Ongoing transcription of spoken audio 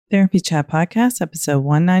Therapy Chat Podcast, episode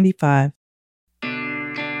 195.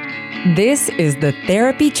 This is the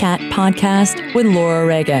Therapy Chat Podcast with Laura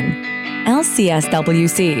Reagan,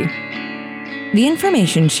 LCSWC. The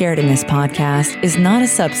information shared in this podcast is not a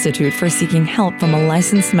substitute for seeking help from a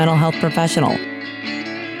licensed mental health professional.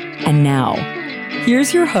 And now,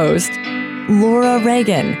 here's your host, Laura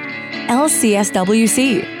Reagan,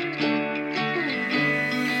 LCSWC.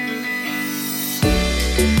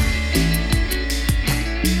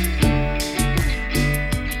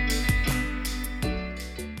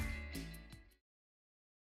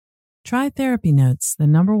 Try Therapy Notes, the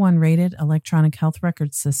 #1 rated electronic health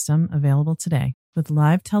record system available today. With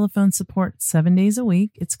live telephone support 7 days a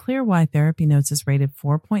week, it's clear why Therapy Notes is rated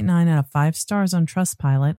 4.9 out of 5 stars on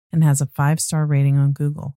Trustpilot and has a 5-star rating on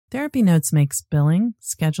Google. Therapy Notes makes billing,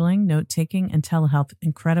 scheduling, note-taking, and telehealth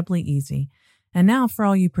incredibly easy. And now, for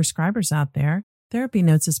all you prescribers out there, Therapy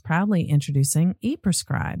Notes is proudly introducing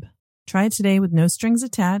ePrescribe. Try it today with no strings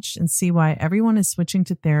attached and see why everyone is switching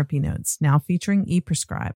to Therapy Notes, now featuring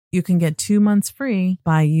ePrescribe. You can get 2 months free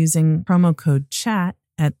by using promo code CHAT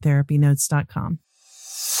at therapynotes.com.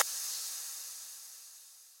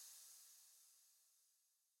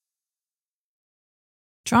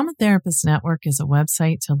 Trauma Therapist Network is a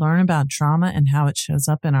website to learn about trauma and how it shows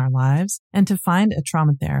up in our lives and to find a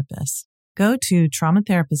trauma therapist. Go to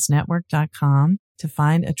traumatherapistnetwork.com to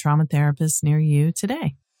find a trauma therapist near you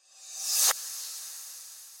today.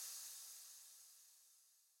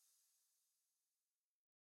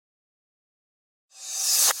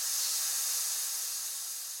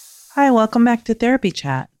 Hi, welcome back to Therapy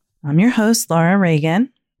Chat. I'm your host, Laura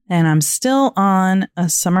Reagan, and I'm still on a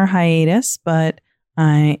summer hiatus, but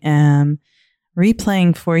I am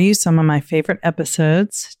replaying for you some of my favorite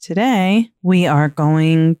episodes. Today, we are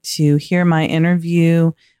going to hear my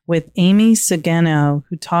interview with Amy Sugeno,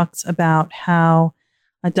 who talks about how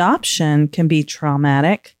adoption can be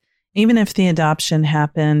traumatic, even if the adoption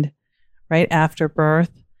happened right after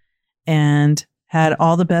birth and had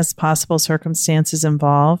all the best possible circumstances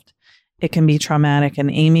involved. It can be traumatic,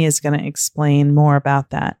 and Amy is going to explain more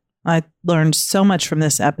about that. I learned so much from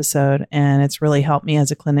this episode, and it's really helped me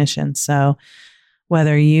as a clinician. So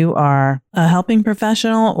whether you are a helping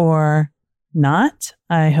professional or not,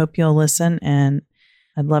 I hope you'll listen, and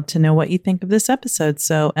I'd love to know what you think of this episode.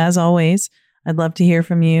 So as always, I'd love to hear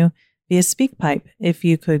from you via SpeakPipe. If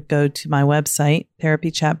you could go to my website,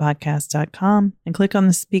 therapychatpodcast.com, and click on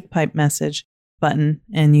the SpeakPipe message button,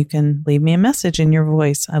 and you can leave me a message in your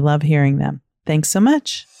voice. I love hearing them. Thanks so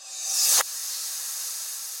much.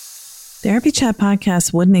 Therapy Chat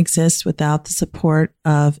Podcast wouldn't exist without the support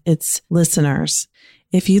of its listeners.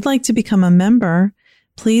 If you'd like to become a member,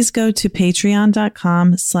 please go to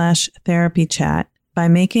patreon.com/therapychat. By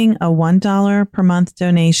making a $1 per month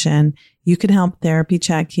donation, you can help Therapy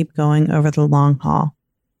Chat keep going over the long haul.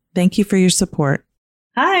 Thank you for your support.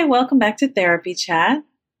 Hi, welcome back to Therapy Chat.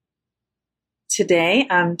 Today,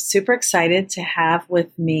 I'm super excited to have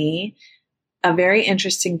with me a very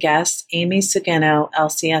interesting guest, Amy Sugeno,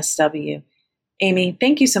 LCSW. Amy,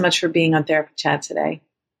 thank you so much for being on Therapy Chat today.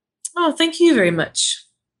 Oh, thank you very much.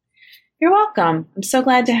 You're welcome. I'm so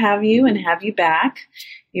glad to have you and have you back.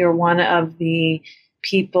 You're one of the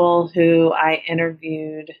people who I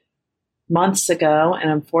interviewed months ago and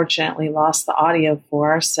unfortunately lost the audio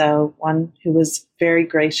for. So one who was very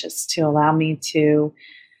gracious to allow me to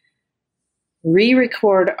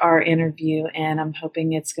re-record our interview, and I'm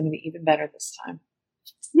hoping it's going to be even better this time.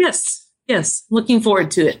 Yes. Looking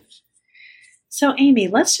forward to it. So, Amy,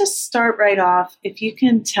 let's just start right off. If you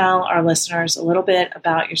can tell our listeners a little bit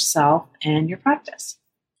about yourself and your practice.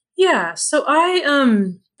 Yeah. So I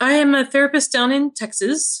am a therapist down in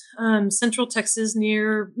Texas, Central Texas,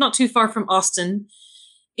 not too far from Austin,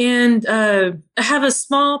 and I have a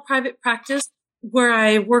small private practice where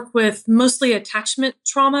I work with mostly attachment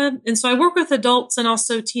trauma. And so I work with adults and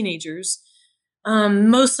also teenagers,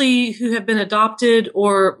 mostly who have been adopted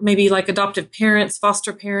or maybe like adoptive parents,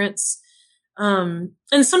 foster parents, and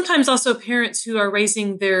sometimes also parents who are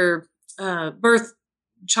raising their birth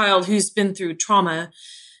child who's been through trauma.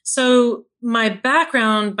 So my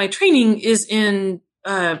background, my training is in,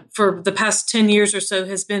 for the past 10 years or so,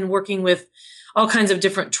 has been working with all kinds of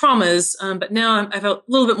different traumas. But now I've a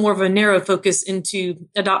little bit more of a narrow focus into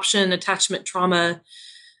adoption, attachment trauma.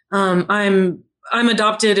 I'm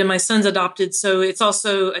adopted and my son's adopted. So it's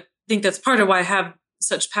also, I think that's part of why I have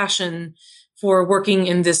such passion for working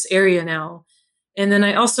in this area now. And then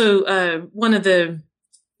I also, one of the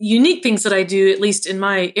unique things that I do, at least in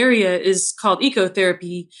my area, is called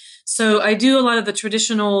ecotherapy. So I do a lot of the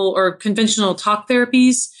traditional or conventional talk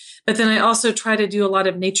therapies, But then I also try to do a lot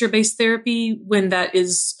of nature-based therapy when that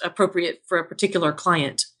is appropriate for a particular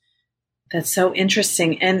client. That's so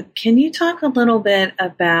interesting. And can you talk a little bit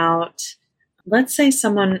about, let's say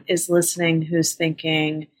someone is listening who's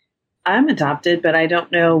thinking, I'm adopted, but I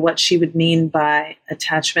don't know what she would mean by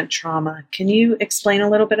attachment trauma. Can you explain a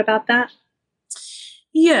little bit about that?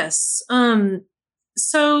 Yes.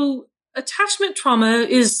 So attachment trauma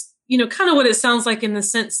is, kind of what it sounds like, in the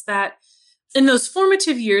sense that in those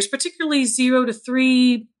formative years, particularly 0 to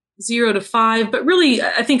 3, 0 to 5, but really,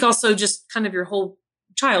 I think also just kind of your whole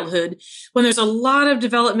childhood, when there's a lot of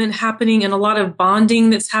development happening and a lot of bonding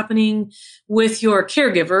that's happening with your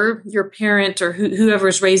caregiver, your parent, or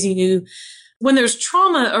whoever's raising you, when there's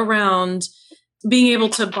trauma around being able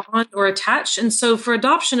to bond or attach. And so for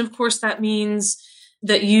adoption, of course, that means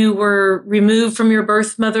that you were removed from your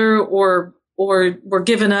birth mother or were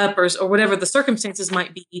given up or whatever the circumstances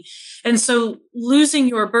might be. And so losing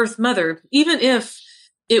your birth mother, even if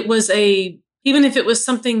it was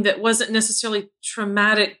something that wasn't necessarily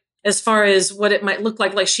traumatic as far as what it might look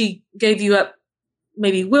like she gave you up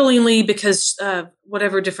maybe willingly because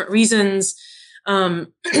whatever different reasons,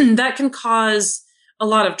 that can cause a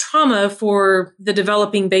lot of trauma for the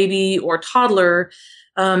developing baby or toddler.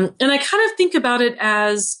 And I kind of think about it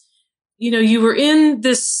as, you were in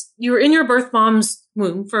your birth mom's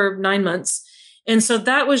womb for 9 months. And so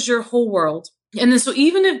that was your whole world. And then so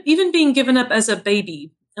even being given up as a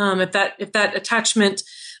baby, if that attachment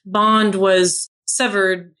bond was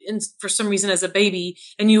severed for some reason as a baby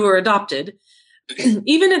and you were adopted,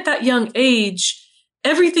 even at that young age,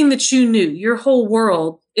 everything that you knew, your whole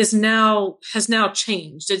world has now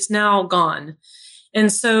changed. It's now gone.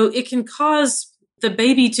 And so it can cause the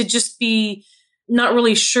baby to just be not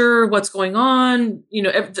really sure what's going on.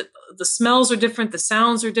 The smells are different. The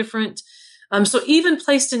sounds are different. So even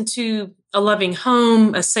placed into a loving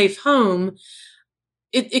home, a safe home,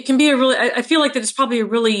 it can be I feel like that it's probably a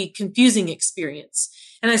really confusing experience.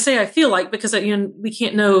 And I say I feel like because we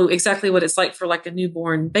can't know exactly what it's like for like a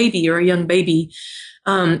newborn baby or a young baby.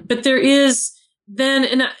 But there is then,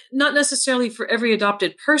 and not necessarily for every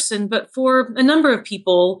adopted person, but for a number of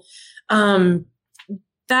people,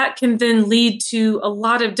 that can then lead to a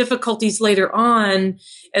lot of difficulties later on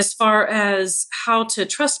as far as how to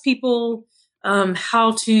trust people,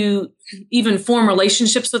 how to even form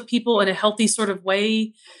relationships with people in a healthy sort of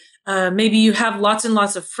way. Maybe you have lots and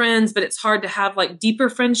lots of friends, but it's hard to have like deeper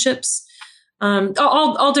friendships.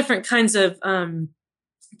 All different kinds of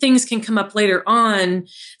things can come up later on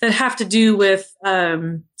that have to do with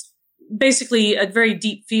basically a very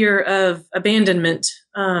deep fear of abandonment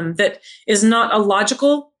that is not a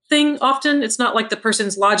logical thing. Often it's not like the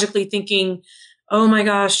person's logically thinking, oh my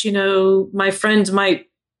gosh, my friend might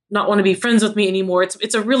not want to be friends with me anymore.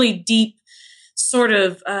 It's a really deep sort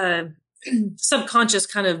of subconscious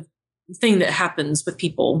kind of thing that happens with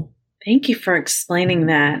people. Thank you for explaining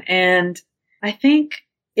that. And I think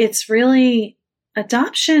it's really,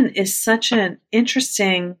 adoption is such an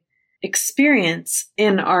interesting experience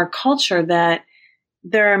in our culture that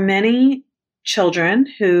there are many children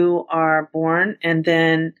who are born and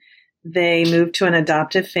then they move to an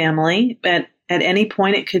adoptive family. At any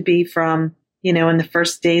point, it could be from, in the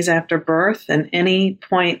first days after birth and any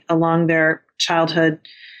point along their childhood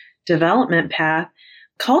development path.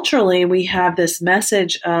 Culturally, we have this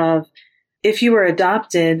message of if you were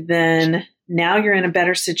adopted, then now you're in a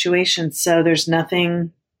better situation. So there's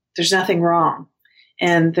nothing wrong.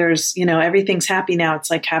 And there's, everything's happy now.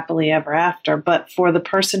 It's like happily ever after. But for the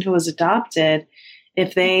person who was adopted,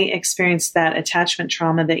 if they experienced that attachment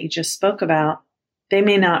trauma that you just spoke about, they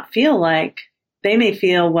may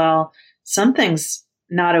feel, well, something's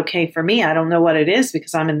not okay for me. I don't know what it is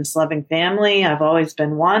because I'm in this loving family. I've always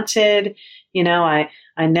been wanted. I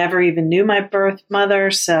never even knew my birth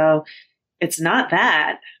mother. So it's not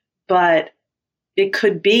that, but it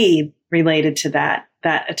could be related to that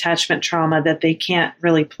attachment trauma that they can't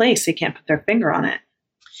really place. They can't put their finger on it.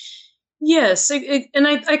 Yes. And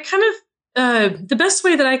I kind of, the best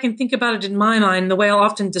way that I can think about it in my mind, the way I'll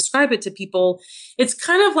often describe it to people, it's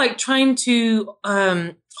kind of like trying to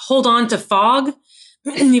hold on to fog.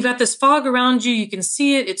 You've got this fog around you. You can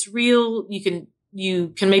see it. It's real. You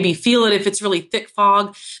can maybe feel it if it's really thick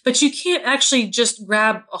fog, but you can't actually just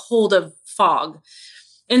grab a hold of fog.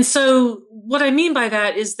 And so what I mean by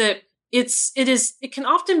that is that it can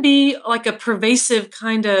often be like a pervasive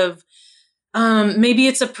kind of, maybe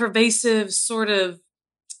it's a pervasive sort of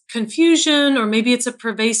confusion, or maybe it's a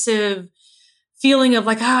pervasive feeling of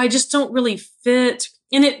like, I just don't really fit.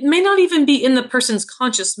 And it may not even be in the person's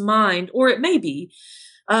conscious mind, or it may be,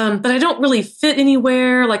 but I don't really fit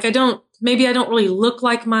anywhere. Like I don't maybe I don't really look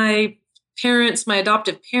like my parents, my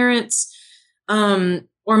adoptive parents,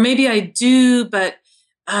 or maybe I do, but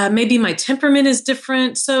maybe my temperament is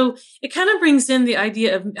different. So it kind of brings in the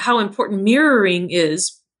idea of how important mirroring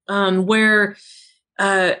is, where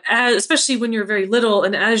especially when you're very little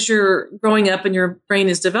and as you're growing up and your brain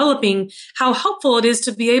is developing, how helpful it is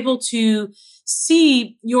to be able to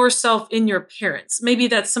see yourself in your parents. Maybe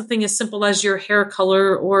that's something as simple as your hair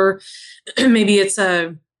color, or maybe it's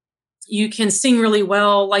you can sing really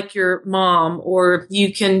well like your mom, or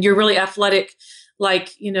you're really athletic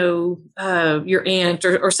like, your aunt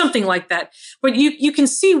or something like that. But you can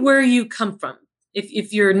see where you come from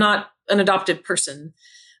if you're not an adopted person.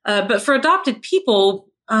 But for adopted people,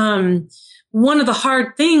 one of the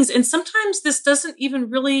hard things, and sometimes this doesn't even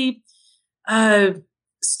really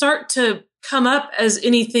start to come up as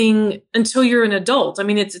anything until you're an adult. I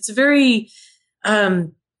mean, it's very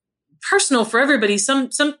personal for everybody. Some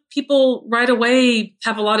people right away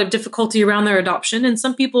have a lot of difficulty around their adoption, and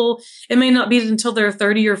some people, it may not be until they're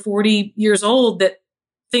 30 or 40 years old that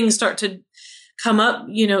things start to come up,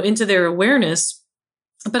 into their awareness.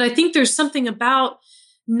 But I think there's something about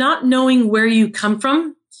not knowing where you come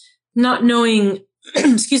from, not knowing,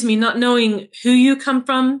 not knowing who you come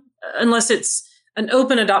from, unless it's an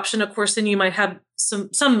open adoption. Of course, then you might have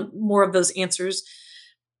some more of those answers,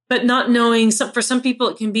 but not knowing, for some people,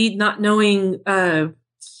 it can be not knowing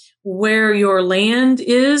where your land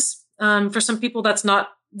is. For some people, that's not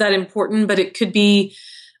that important, but it could be,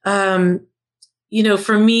 for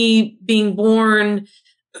me, being born,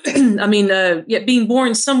 being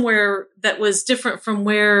born somewhere that was different from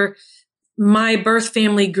where my birth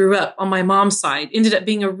family grew up on my mom's side ended up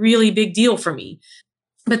being a really big deal for me.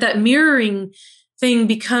 But that mirroring thing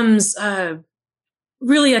becomes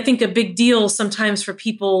really, I think, a big deal sometimes for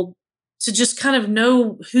people to just kind of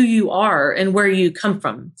know who you are and where you come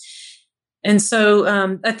from. And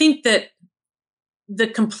so I think that the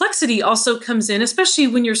complexity also comes in, especially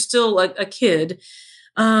when you're still a kid,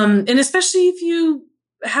 and especially if you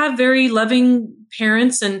have very loving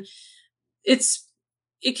parents, and it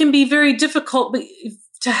can be very difficult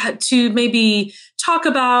to maybe talk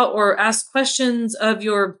about or ask questions of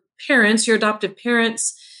your parents, your adoptive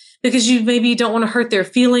parents, because you maybe don't want to hurt their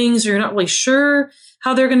feelings, or you're not really sure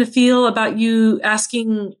how they're going to feel about you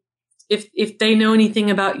asking if they know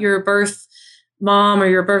anything about your birth mom or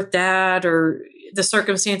your birth dad, or the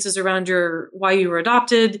circumstances around why you were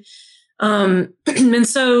adopted. And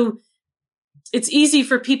so it's easy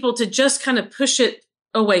for people to just kind of push it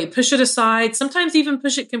away, push it aside, sometimes even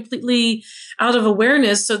push it completely out of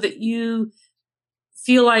awareness, so that you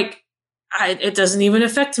feel like it doesn't even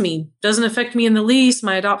affect me, doesn't affect me in the least.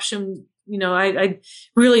 My adoption, I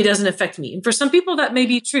really doesn't affect me. And for some people that may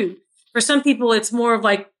be true. For some people, it's more of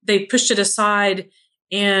like they pushed it aside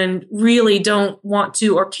and really don't want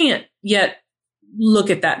to or can't yet look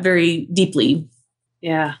at that very deeply.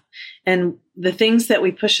 Yeah. And the things that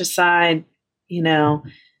we push aside,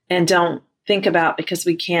 and don't think about because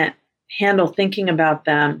we can't handle thinking about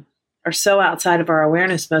them, are so outside of our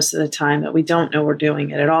awareness most of the time that we don't know we're doing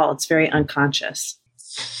it at all. It's very unconscious.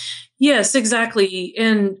 Yes, exactly.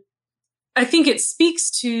 And I think it speaks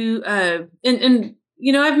to,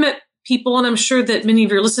 I've met people, and I'm sure that many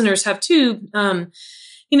of your listeners have too,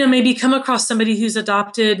 maybe come across somebody who's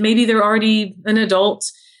adopted, maybe they're already an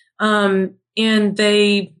adult, and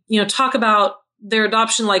they, talk about their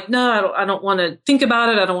adoption like, no, I don't want to think about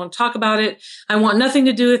it. I don't want to talk about it. I want nothing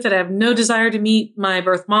to do with it. I have no desire to meet my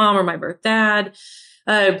birth mom or my birth dad.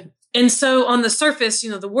 And so on the surface,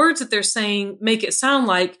 the words that they're saying make it sound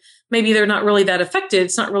like maybe they're not really that affected.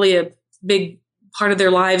 It's not really a big part of their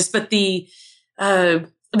lives, but the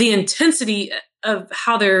intensity of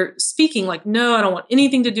how they're speaking, like, no, I don't want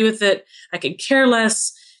anything to do with it, I could care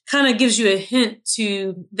less, kind of gives you a hint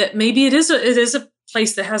to that maybe it is a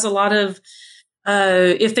place that has a lot of,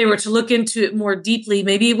 if they were to look into it more deeply,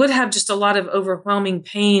 maybe it would have just a lot of overwhelming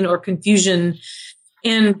pain or confusion.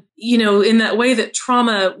 And, in that way that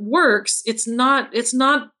trauma works, it's not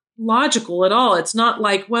logical at all. It's not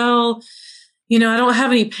like, well, I don't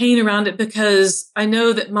have any pain around it because I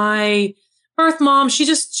know that my birth mom,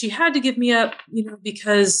 she had to give me up,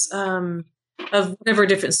 because of whatever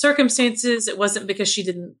different circumstances. It wasn't because she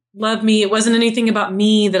didn't love me. It wasn't anything about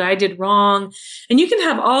me that I did wrong. And you can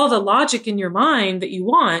have all the logic in your mind that you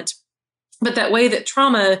want, but that way that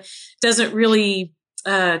trauma doesn't really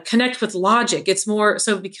connect with logic. It's more,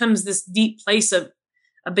 so it becomes this deep place of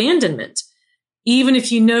abandonment. Even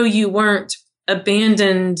if you weren't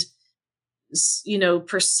abandoned,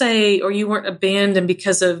 per se, or you weren't abandoned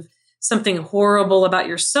because of something horrible about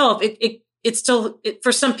yourself, it still,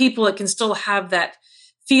 for some people, it can still have that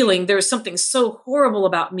feeling there was something so horrible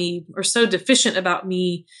about me or so deficient about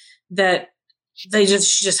me that she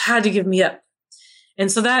just had to give me up. And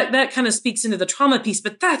so that kind of speaks into the trauma piece,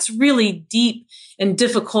 but that's really deep and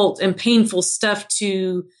difficult and painful stuff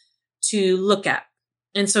to look at.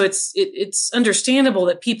 And so it's understandable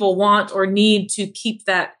that people want or need to keep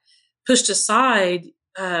that pushed aside,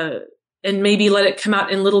 and maybe let it come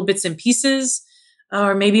out in little bits and pieces,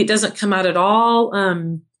 or maybe it doesn't come out at all.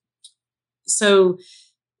 So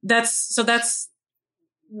that's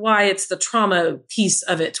why it's the trauma piece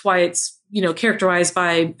of it, why it's, characterized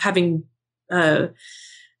by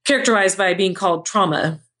being called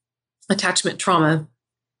trauma, attachment trauma.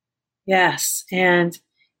 Yes. And,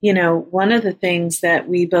 one of the things that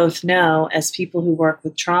we both know as people who work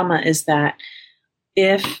with trauma is that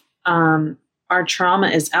if our trauma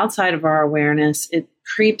is outside of our awareness, it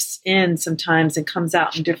creeps in sometimes and comes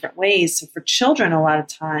out in different ways. So for children, a lot of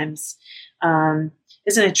times,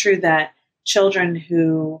 isn't it true that children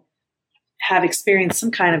who have experienced some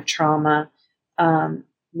kind of trauma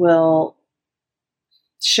will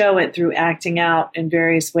show it through acting out in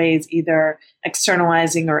various ways, either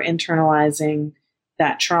externalizing or internalizing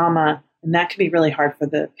that trauma. And that can be really hard for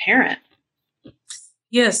the parent.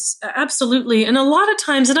 Yes, absolutely. And a lot of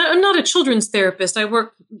times, and I'm not a children's therapist. I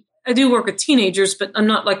do work with teenagers, but I'm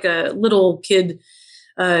not like a little kid,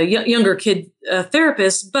 younger kid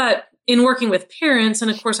therapist. But in working with parents,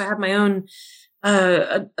 and of course I have my own,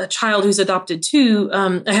 a child who's adopted too,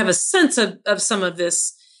 I have a sense of some of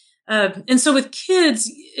this. And so with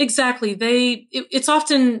kids, exactly, it's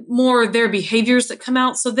often more their behaviors that come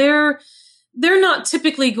out. So they're not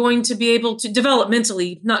typically going to be able to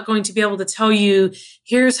developmentally, not going to be able to tell you,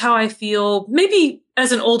 here's how I feel. Maybe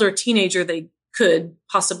as an older teenager, they could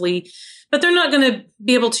possibly, but they're not going to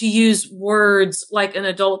be able to use words like an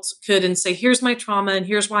adult could and say, here's my trauma and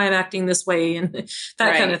here's why I'm acting this way and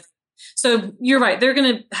that kind of thing. So you're right. They're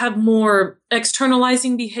going to have more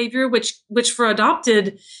externalizing behavior, which for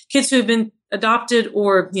adopted kids who have been adopted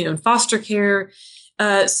or, in foster care,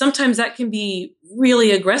 sometimes that can be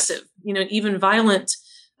really aggressive, even violent,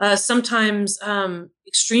 sometimes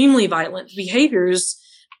extremely violent behaviors.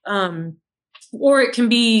 Or it can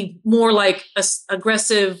be more like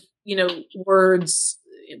aggressive, words,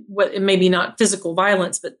 maybe not physical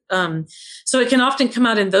violence, but so it can often come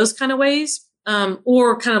out in those kind of ways.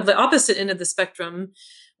 Or kind of the opposite end of the spectrum,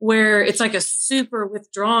 where it's like a super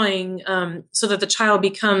withdrawing, so that the child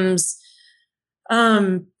becomes,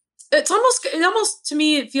 it almost to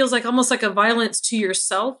me, it feels like almost like a violence to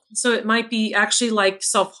yourself. So it might be actually like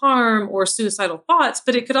self-harm or suicidal thoughts,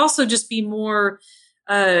 but it could also just be more,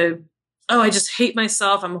 I just hate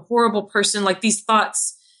myself. I'm a horrible person. Like these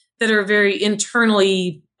thoughts that are very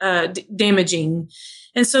internally damaging.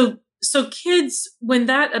 And so kids, when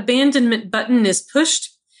that abandonment button is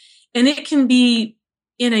pushed, and it can be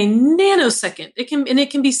in a nanosecond, it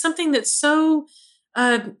can be something that's so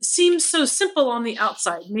seems so simple on the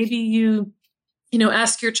outside. Maybe you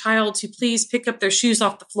ask your child to please pick up their shoes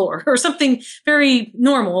off the floor or something very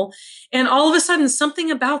normal, and all of a sudden something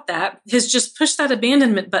about that has just pushed that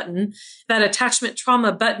abandonment button, that attachment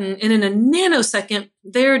trauma button, and in a nanosecond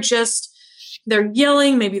they're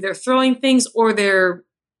yelling, maybe they're throwing things, or they're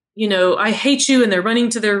I hate you, and they're running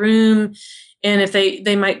to their room, and if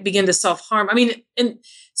they might begin to self-harm. I mean, and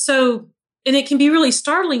it can be really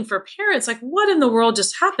startling for parents, like, what in the world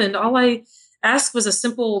just happened? All I asked was a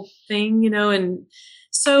simple thing, and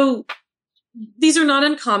so these are not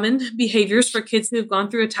uncommon behaviors for kids who have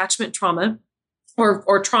gone through attachment trauma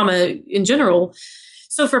or trauma in general.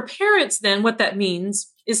 So for parents, then what that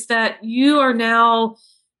means is that you are now,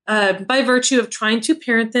 by virtue of trying to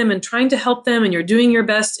parent them and trying to help them, and you're doing your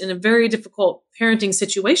best in a very difficult parenting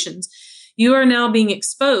situations, you are now being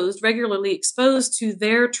regularly exposed to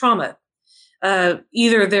their trauma.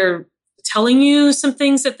 Either they're telling you some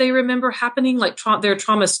things that they remember happening, like their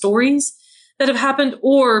trauma stories that have happened,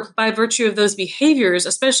 or by virtue of those behaviors,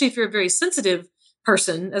 especially if you're a very sensitive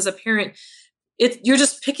person as a parent, you're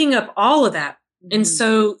just picking up all of that. Mm-hmm. And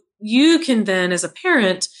so you can then, as a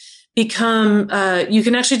parent, you can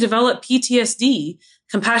actually develop PTSD,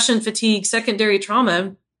 compassion fatigue, secondary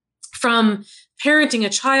trauma, from parenting a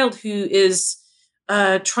child who is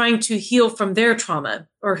trying to heal from their trauma,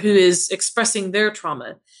 or who is expressing their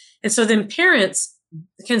trauma. And so then parents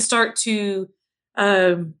can start to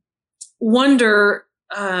wonder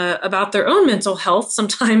about their own mental health.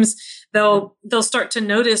 Sometimes they'll start to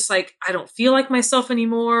notice, like, I don't feel like myself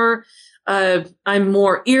anymore. I'm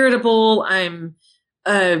more irritable. I'm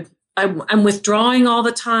withdrawing all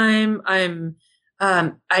the time.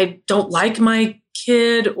 I don't like my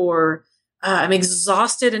kid, or I'm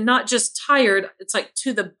exhausted, and not just tired. It's like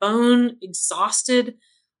to the bone, exhausted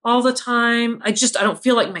all the time. I don't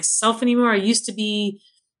feel like myself anymore. I used to be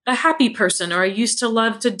a happy person, or I used to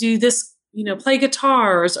love to do this, play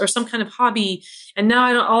guitars or some kind of hobby. And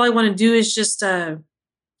now all I want to do is just,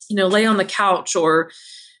 lay on the couch or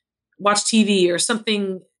watch TV or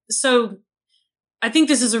something. So I think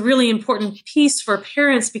this is a really important piece for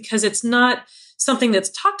parents, because it's not something that's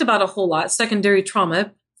talked about a whole lot, secondary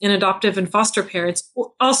trauma in adoptive and foster parents,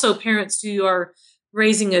 also parents who are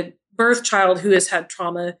raising a birth child who has had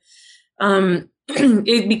trauma.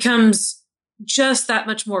 It becomes just that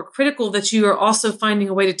much more critical that you are also finding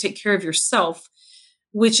a way to take care of yourself,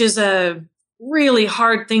 which is a really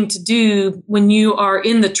hard thing to do when you are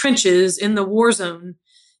in the trenches, in the war zone,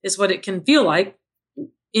 is what it can feel like,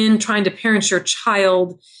 in trying to parent your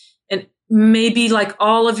child. And maybe like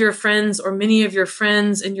all of your friends or many of your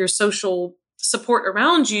friends and your social support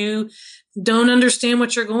around you don't understand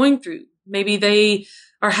what you're going through. Maybe they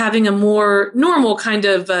are having a more normal kind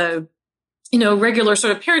of, regular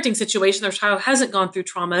sort of parenting situation. Their child hasn't gone through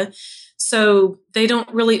trauma. So they don't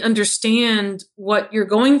really understand what you're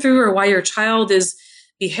going through or why your child is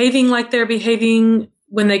behaving like they're behaving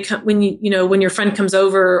when your friend comes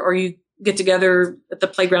over or you get together at the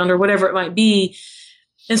playground or whatever it might be.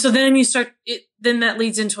 And so then then that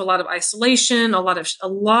leads into a lot of isolation, a lot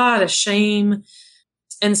of shame.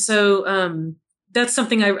 And so, that's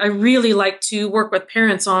something I really like to work with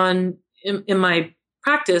parents on in my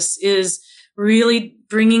practice, is really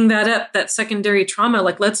bringing that up, that secondary trauma.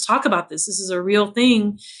 Like, let's talk about this. This is a real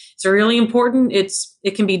thing. It's really important. It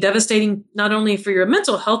can be devastating, not only for your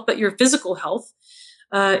mental health, but your physical health.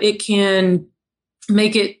 It can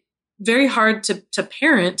make it very hard to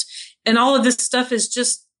parent. And all of this stuff is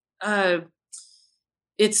just,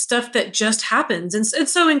 it's stuff that just happens. And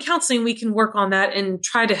so in counseling, we can work on that and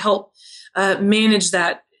try to help manage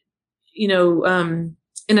that,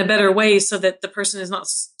 in a better way, so that the person is not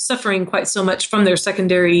suffering quite so much from their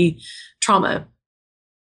secondary trauma.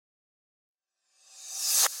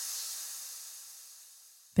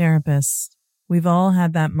 Therapists, we've all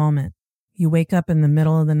had that moment. You wake up in the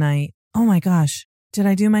middle of the night. Oh my gosh, did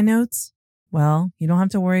I do my notes? Well, you don't have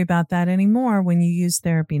to worry about that anymore when you use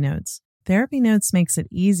Therapy Notes. Therapy Notes makes it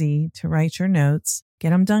easy to write your notes,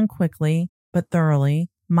 get them done quickly, but thoroughly.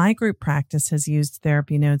 My group practice has used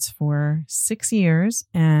Therapy Notes for 6 years,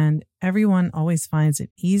 and everyone always finds it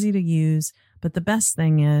easy to use. But the best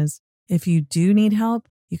thing is, if you do need help,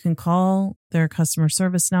 you can call their customer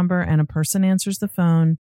service number and a person answers the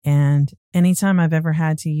phone. And anytime I've ever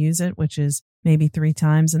had to use it, which is maybe 3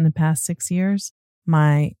 times in the past 6 years,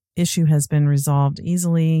 my issue has been resolved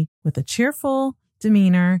easily with a cheerful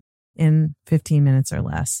demeanor in 15 minutes or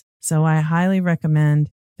less. So I highly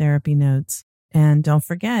recommend Therapy Notes. And don't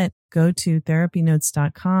forget, go to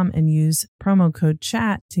therapynotes.com and use promo code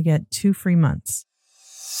CHAT to get 2 free months.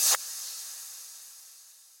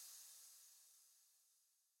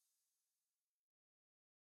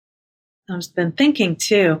 I've been thinking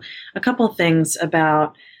too, a couple things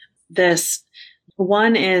about this.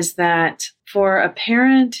 One is that for a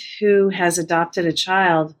parent who has adopted a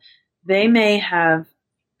child, they may have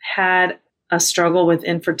had a struggle with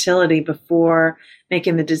infertility before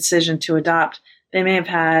making the decision to adopt. They may have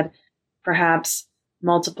had perhaps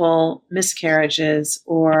multiple miscarriages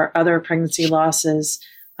or other pregnancy losses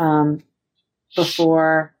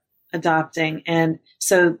before adopting. And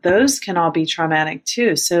so those can all be traumatic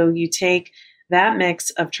too. So you take that mix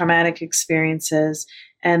of traumatic experiences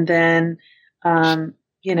and then,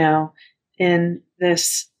 in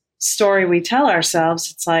this story we tell ourselves,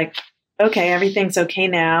 it's like, okay, everything's okay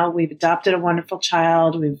now. We've adopted a wonderful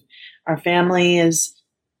child. Our family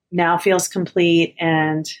now feels complete,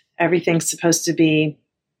 and everything's supposed to be,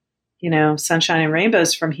 sunshine and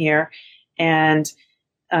rainbows from here. And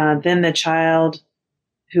then the child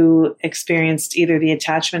who experienced either the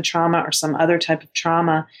attachment trauma or some other type of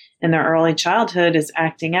trauma in their early childhood is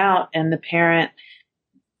acting out, and the parent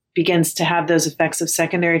begins to have those effects of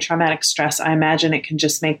secondary traumatic stress. I imagine it can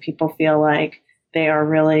just make people feel like they are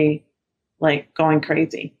really like going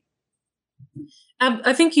crazy.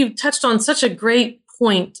 I think you touched on such a great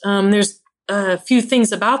point. There's a few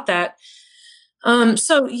things about that.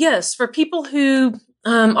 So yes, for people who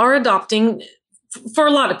are adopting, for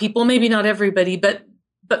a lot of people, maybe not everybody, but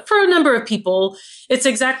for a number of people, it's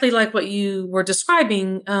exactly like what you were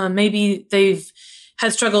describing. Maybe they've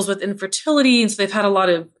had struggles with infertility, and so they've had a lot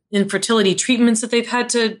of infertility treatments that they've had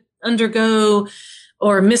to undergo,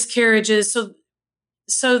 or miscarriages.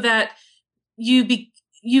 So that you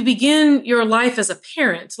begin your life as a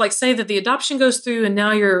parent. Like, say that the adoption goes through and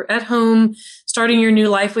now you're at home starting your new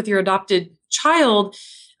life with your adopted child,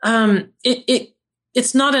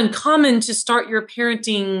 it's not uncommon to start your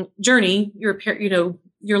parenting journey,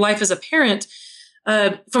 your life as a parent,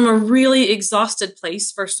 from a really exhausted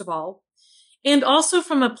place, first of all, and also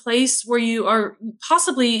from a place where you are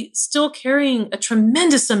possibly still carrying a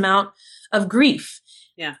tremendous amount of grief.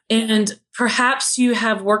 Yeah. And perhaps you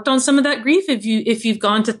have worked on some of that grief. If you've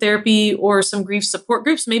gone to therapy or some grief support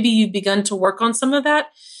groups, maybe you've begun to work on some of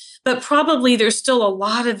that, but probably there's still a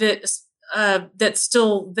lot of it that's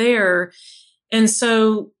still there. And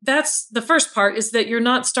so that's the first part, is that you're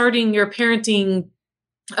not starting your parenting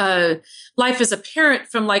life as a parent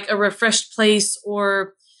from like a refreshed place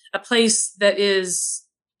or a place that is,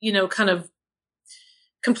 kind of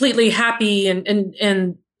completely happy.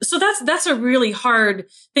 And so that's a really hard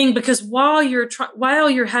thing, because while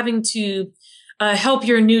you're having to help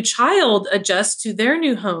your new child adjust to their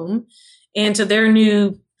new home and to their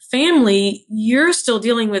new family, you're still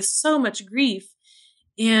dealing with so much grief.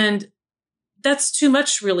 And that's too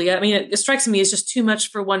much, really. I mean, it strikes me as just too much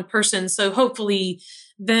for one person. So hopefully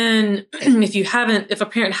then if a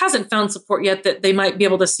parent hasn't found support yet, that they might be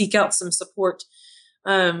able to seek out some support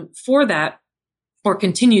for that, or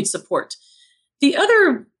continued support. The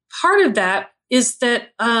other part of that is that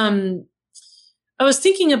I was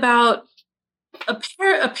thinking about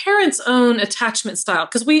a parent's own attachment style,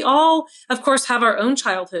 because we all, of course, have our own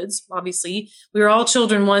childhoods. Obviously, we were all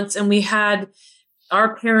children once, and we had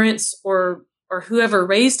our parents or whoever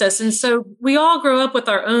raised us. And so we all grow up with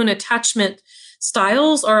our own attachment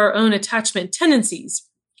styles or our own attachment tendencies.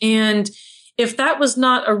 And if that was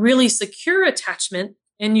not a really secure attachment,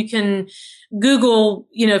 and you can Google,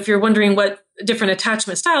 if you're wondering what different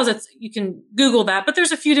attachment styles, you can Google that, but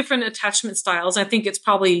there's a few different attachment styles. I think it's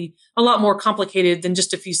probably a lot more complicated than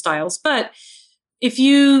just a few styles. But if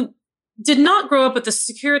you did not grow up with a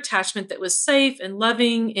secure attachment that was safe and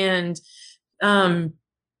loving, and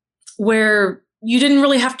where you didn't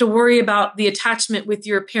really have to worry about the attachment with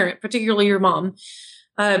your parent, particularly your mom.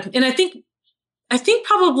 And I think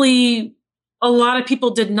probably a lot of people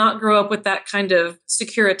did not grow up with that kind of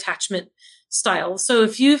secure attachment style. So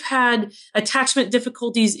if you've had attachment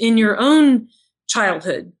difficulties in your own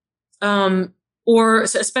childhood, or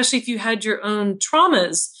especially if you had your own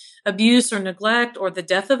traumas, abuse or neglect, or the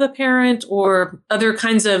death of a parent, or other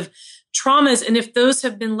kinds of traumas, and if those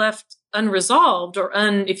have been left unresolved, or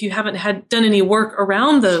if you haven't done any work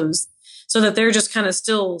around those, so that they're just kind of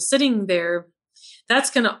still sitting there, that's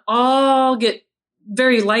going to all get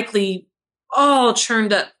very likely all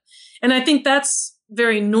churned up. And I think that's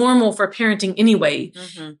very normal for parenting anyway.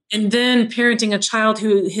 Mm-hmm. And then parenting a child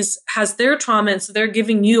who has their trauma, and so they're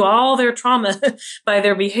giving you all their trauma by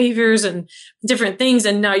their behaviors and different things.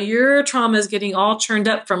 And now your trauma is getting all churned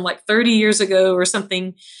up from like 30 years ago or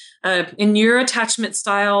something. And your attachment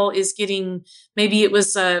style is getting, maybe it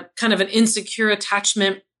was kind of an insecure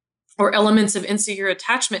attachment or elements of insecure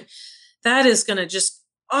attachment. That is going to just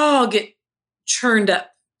all get churned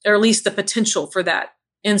up, or at least the potential for that.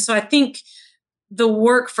 And so I think the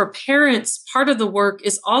work for parents, part of the work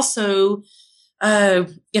is also,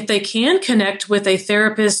 if they can connect with a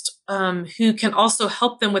therapist who can also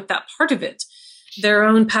help them with that part of it, their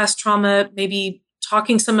own past trauma, maybe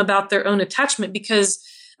talking some about their own attachment, because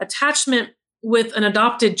attachment with an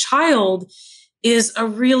adopted child is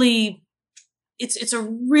it's a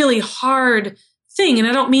really hard thing. And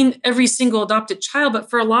I don't mean every single adopted child, but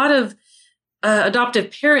for a lot of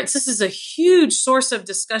adoptive parents, this is a huge source of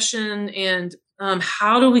discussion. And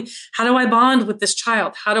how do I bond with this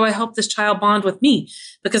child? How do I help this child bond with me?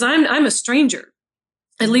 Because I'm a stranger.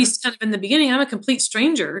 At least kind of in the beginning, I'm a complete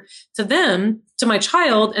stranger to them, to my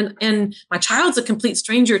child, and my child's a complete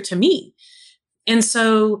stranger to me. And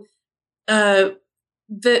so the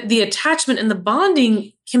attachment and the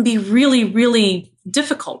bonding can be really, really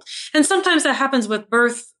difficult. And sometimes that happens with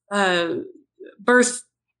birth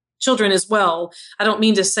children as well. I don't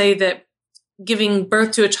mean to say that giving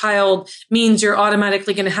birth to a child means you're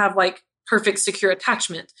automatically going to have like perfect secure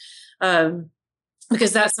attachment,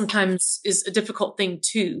 because that sometimes is a difficult thing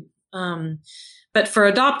too. But for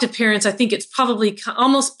adoptive parents, I think it's probably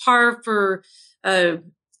almost par for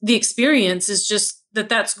the experience, is just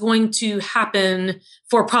that's going to happen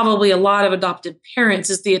for probably a lot of adoptive parents,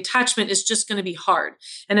 is the attachment is just going to be hard.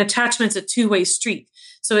 And attachment's a two-way street.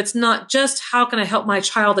 So it's not just how can I help my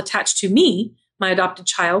child attach to me, my adopted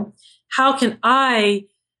child? How can I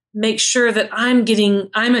make sure that I'm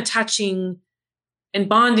attaching and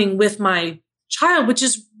bonding with my child, which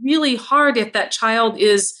is really hard if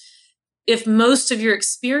most of your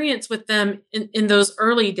experience with them in those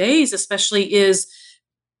early days, especially, is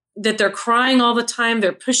that they're crying all the time,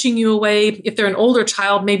 they're pushing you away. If they're an older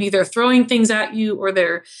child, maybe they're throwing things at you, or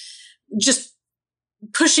they're just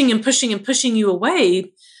pushing and pushing and pushing you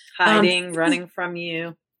away. Hiding, running from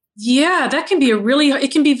you. Yeah, that can be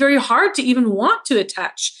it can be very hard to even want to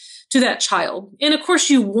attach to that child. And of course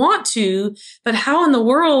you want to, but how in the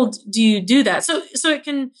world do you do that? So it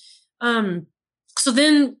can, so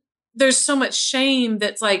then there's so much shame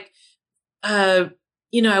that's like, I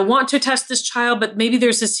want to attach this child, but maybe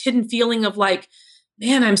there's this hidden feeling of like,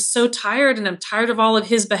 man, I'm so tired, and I'm tired of all of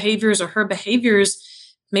his behaviors or her behaviors.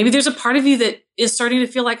 Maybe there's a part of you that is starting to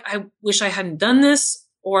feel like, I wish I hadn't done this,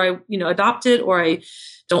 or I, adopted, or I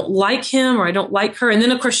don't like him, or I don't like her. And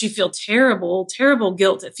then of course you feel terrible, terrible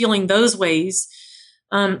guilt at feeling those ways.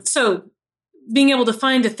 So being able to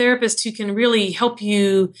find a therapist who can really help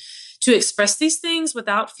you to express these things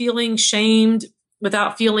without feeling shamed,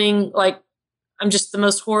 without feeling like I'm just the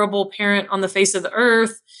most horrible parent on the face of the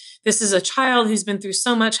earth. This is a child who's been through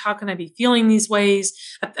so much. How can I be feeling these ways?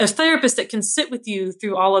 A therapist that can sit with you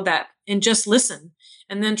through all of that and just listen,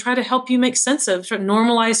 and then try to help you make sense of, try to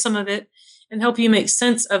normalize some of it and help you make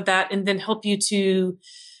sense of that, and then help you to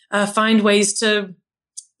find ways to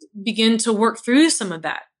begin to work through some of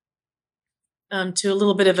that to a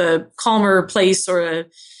little bit of a calmer place, or a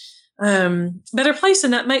better place.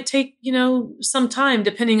 And that might take, some time,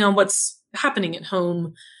 depending on what's happening at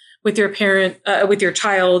home with your parent, with your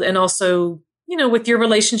child, and also, with your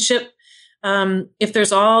relationship. If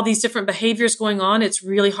there's all these different behaviors going on, it's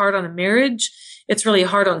really hard on a marriage. It's really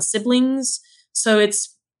hard on siblings. So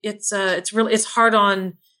it's hard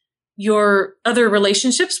on your other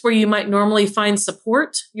relationships where you might normally find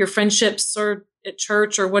support, your friendships, or at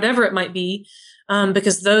church, or whatever it might be,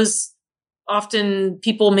 because those often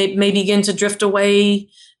people may begin to drift away,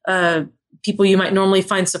 people you might normally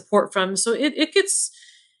find support from. So it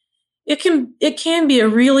can be a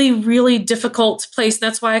really, really difficult place.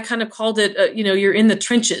 That's why I kind of called it, you're in the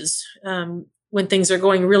trenches when things are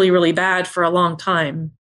going really, really bad for a long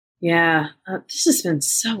time. Yeah, this has been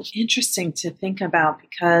so interesting to think about,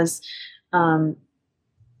 because,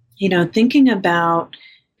 thinking about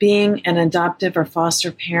being an adoptive or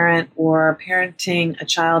foster parent, or parenting a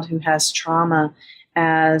child who has trauma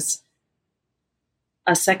as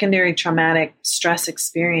a secondary traumatic stress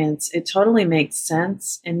experience, it totally makes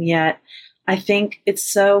sense. And yet I think it's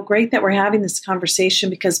so great that we're having this conversation,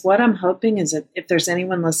 because what I'm hoping is that if there's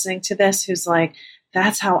anyone listening to this who's like,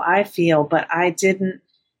 that's how I feel, but I didn't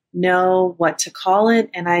know what to call it.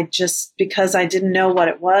 And because I didn't know what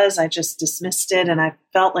it was, I just dismissed it, and I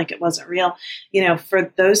felt like it wasn't real.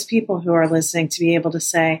 For those people who are listening to be able to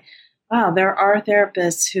say, wow, there are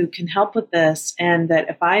therapists who can help with this. And that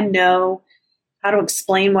if I know how to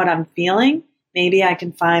explain what I'm feeling, maybe I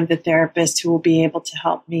can find the therapist who will be able to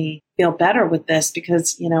help me feel better with this,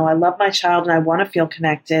 because, I love my child and I want to feel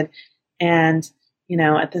connected. And,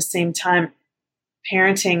 at the same time,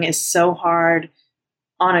 parenting is so hard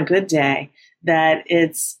on a good day that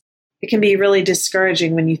it can be really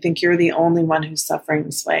discouraging when you think you're the only one who's suffering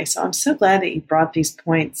this way. So I'm so glad that you brought these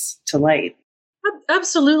points to light.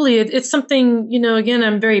 Absolutely. It's something, again,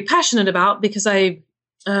 I'm very passionate about, because I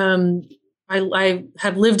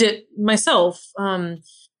have lived it myself. And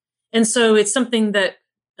so it's something that,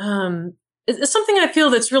 it's something I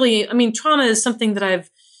feel that's really, trauma is something that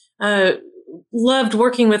I've loved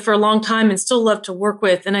working with for a long time and still love to work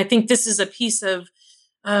with. And I think this is a piece of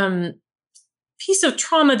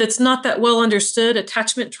trauma that's not that well understood.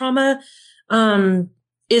 Attachment trauma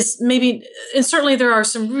is maybe, and certainly there are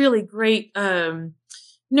some really great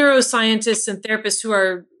neuroscientists and therapists who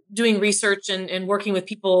are doing research and working with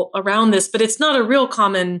people around this, but it's not a real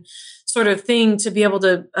common sort of thing to be able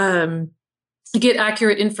to get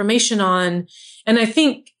accurate information on. And I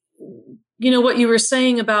think, what you were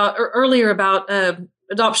saying about, or earlier about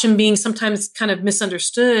adoption being sometimes kind of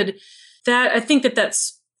misunderstood, that I think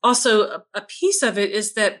that's also a piece of it,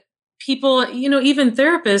 is that people, even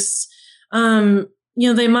therapists,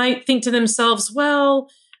 they might think to themselves, well,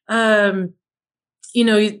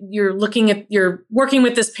 you're working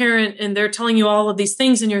with this parent and they're telling you all of these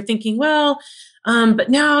things, and you're thinking, well, but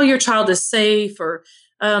now your child is safe, or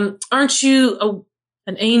aren't you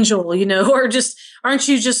an angel, or just aren't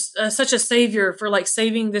you just such a savior for like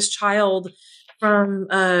saving this child from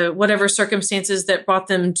whatever circumstances that brought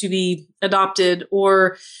them to be adopted.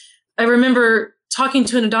 Or I remember talking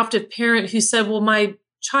to an adoptive parent who said, well, my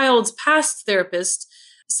child's past therapist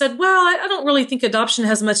said, well, I don't really think adoption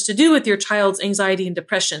has much to do with your child's anxiety and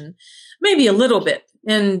depression, maybe a little bit.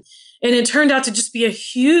 And it turned out to just be a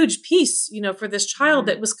huge piece, for this child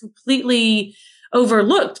that was completely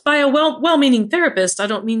overlooked by a well-meaning therapist. I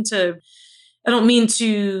don't mean to, don't mean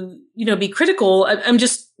to, be critical. I'm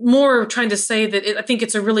just more trying to say that I think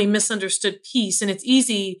it's a really misunderstood piece, and it's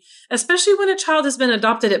easy, especially when a child has been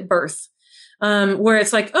adopted at birth, where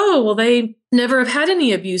it's like, oh, well, they never have had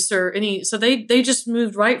any abuse or any, so they just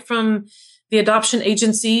moved right from the adoption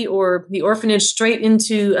agency or the orphanage straight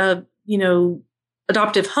into,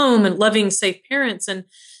 adoptive home and loving, safe parents. And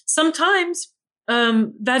sometimes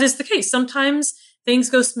that is the case. Sometimes things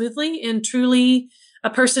go smoothly, and truly a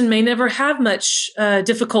person may never have much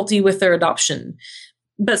difficulty with their adoption,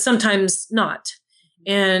 but sometimes not.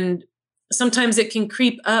 And sometimes it can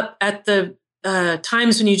creep up at the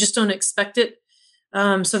times when you just don't expect it.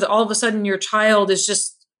 So that all of a sudden your child is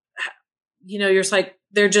just, you're just like,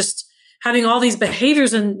 they're just having all these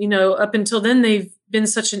behaviors, and, up until then they've been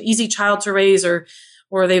such an easy child to raise, or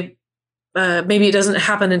they've, maybe it doesn't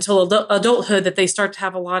happen until adulthood that they start to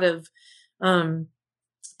have a lot of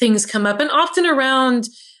things come up, and often around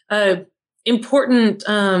important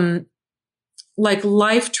like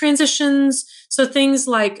life transitions. So things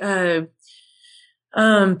like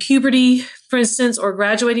puberty, for instance, or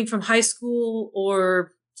graduating from high school,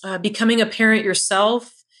 or becoming a parent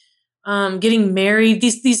yourself, getting married.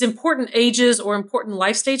 These important ages or important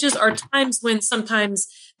life stages are times when sometimes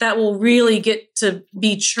that will really get to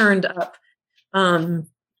be churned up.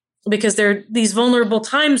 Because they're these vulnerable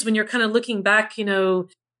times when you're kind of looking back,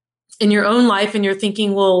 in your own life, and you're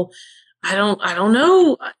thinking, well, I don't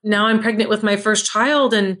know. Now I'm pregnant with my first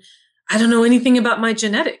child, and I don't know anything about my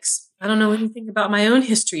genetics. I don't know anything about my own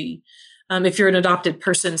history. If you're an adopted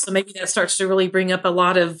person. So maybe that starts to really bring up a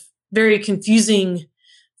lot of very confusing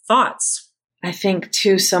thoughts. I think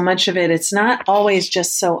too, so much of it, it's not always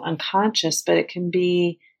just so unconscious, but it can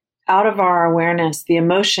be out of our awareness. The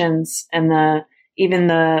emotions and even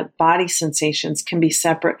the body sensations can be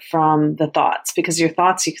separate from the thoughts, because your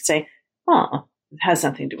thoughts, you could say, oh, it has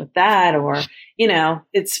nothing to do with that. Or,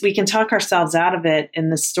 we can talk ourselves out of it in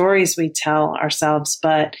the stories we tell ourselves,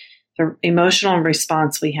 but the emotional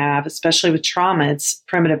response we have, especially with trauma, it's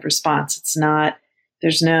primitive response.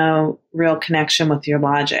 There's no real connection with your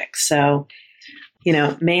logic. So,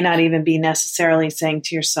 may not even be necessarily saying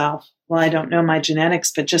to yourself, well, I don't know my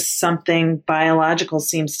genetics, but just something biological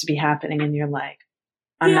seems to be happening in your leg.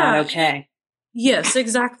 I'm not okay. Yes,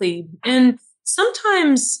 exactly. And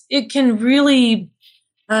sometimes it can really,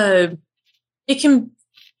 it can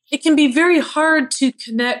be very hard to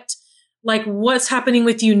connect like what's happening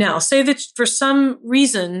with you now. Say that for some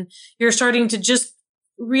reason you're starting to just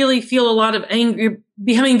really feel a lot of anger, you're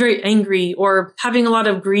becoming very angry or having a lot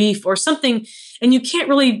of grief or something, and you can't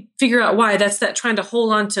really figure out why. That's that trying to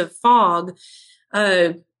hold on to fog.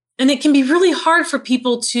 And it can be really hard for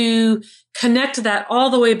people to connect that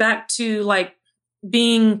all the way back to like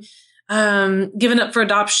being given up for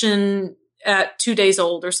adoption at 2 days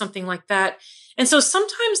old or something like that. And so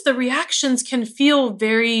sometimes the reactions can feel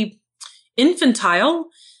very infantile,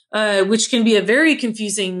 which can be a very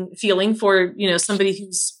confusing feeling for, somebody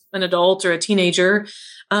who's an adult or a teenager.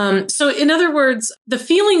 So in other words, the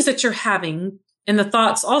feelings that you're having and the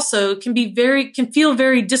thoughts also can feel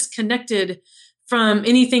very disconnected from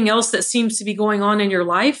anything else that seems to be going on in your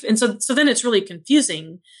life. And so then it's really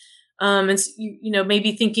confusing. And so,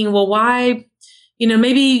 maybe thinking, well, why,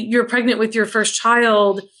 maybe you're pregnant with your first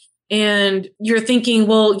child and you're thinking,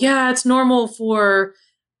 well, yeah, it's normal for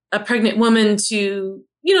a pregnant woman to,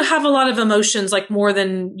 have a lot of emotions, like more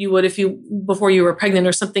than you would before you were pregnant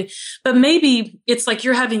or something. But maybe it's like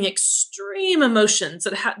you're having extreme emotions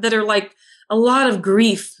that are like a lot of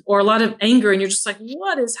grief or a lot of anger. And you're just like,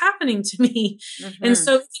 what is happening to me? Mm-hmm. And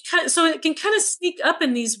so it can kind of sneak up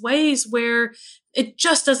in these ways where it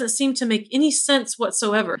just doesn't seem to make any sense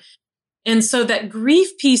whatsoever. And so that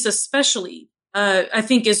grief piece, especially, I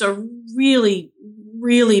think is a really,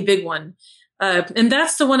 really big one. And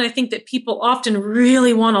that's the one I think that people often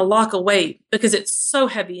really want to lock away because it's so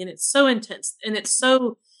heavy and it's so intense and it's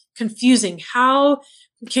so confusing. How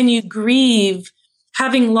can you grieve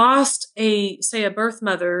having lost a birth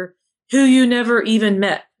mother who you never even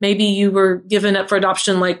met? Maybe you were given up for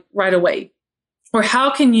adoption like right away. Or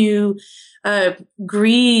how can you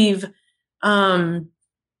grieve,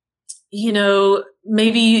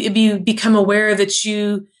 maybe if you become aware that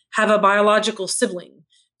you have a biological sibling.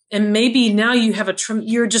 And maybe now you have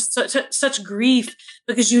you're just such grief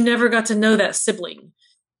because you never got to know that sibling.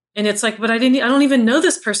 And it's like, but I don't even know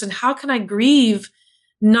this person. How can I grieve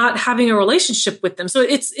not having a relationship with them? So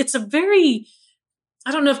it's a very,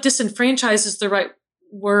 I don't know if disenfranchised is the right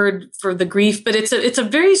word for the grief, but it's a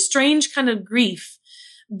very strange kind of grief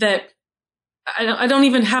that I don't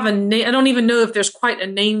even have a name. I don't even know if there's quite a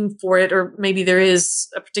name for it, or maybe there is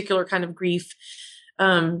a particular kind of grief.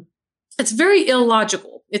 it's very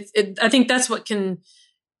illogical. I think that's what can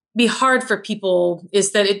be hard for people,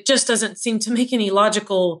 is that it just doesn't seem to make any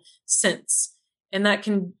logical sense. And that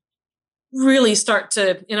can really start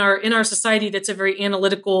to, in our society, that's a very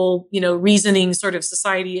analytical, reasoning sort of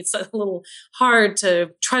society. It's a little hard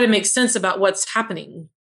to try to make sense about what's happening.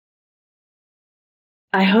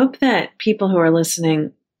 I hope that people who are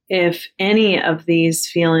listening, if any of these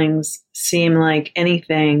feelings seem like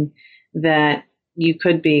anything that you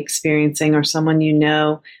could be experiencing or someone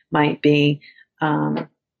might be,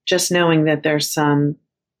 just knowing that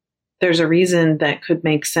there's a reason that could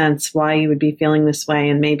make sense why you would be feeling this way,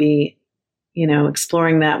 and maybe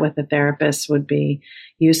exploring that with a therapist would be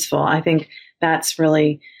useful. I think that's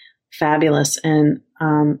really fabulous. And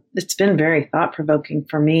it's been very thought-provoking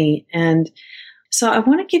for me. And so I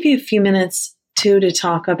want to give you a few minutes too to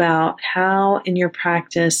talk about how in your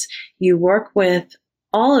practice you work with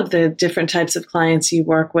all of the different types of clients you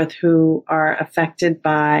work with who are affected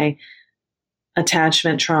by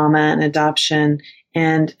attachment trauma and adoption,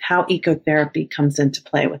 and how ecotherapy comes into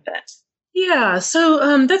play with it. Yeah,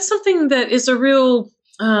 so that's something that is a real,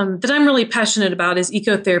 that I'm really passionate about, is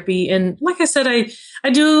ecotherapy. And like I said, I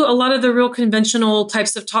do a lot of the real conventional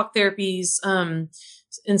types of talk therapies, and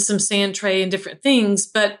some sand tray and different things.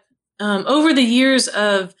 But over the years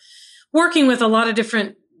of working with a lot of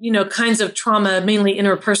different, kinds of trauma, mainly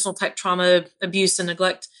interpersonal type trauma, abuse and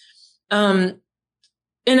neglect,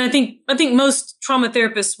 and I think most trauma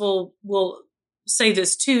therapists will say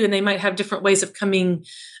this too, and they might have different ways of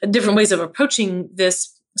approaching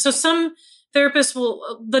this. So some therapists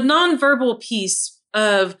the nonverbal piece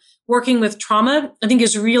of working with trauma, I think,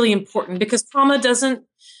 is really important, because trauma doesn't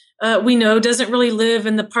really live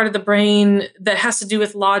in the part of the brain that has to do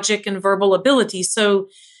with logic and verbal ability. So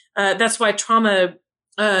that's why trauma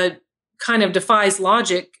kind of defies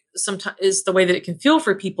logic. Sometimes is the way that it can feel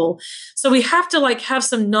for people. So we have to have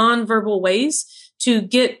some nonverbal ways to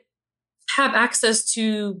have access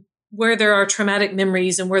to where there are traumatic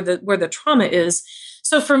memories and where the trauma is.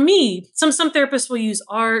 So for me, some therapists will use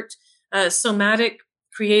art, somatic,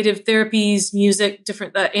 creative therapies, music,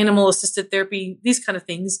 different animal assisted therapy, these kind of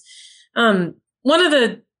things. One of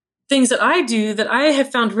the things that I do that I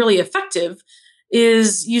have found really effective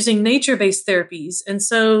is using nature-based therapies. And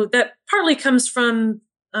so that partly comes from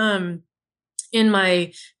in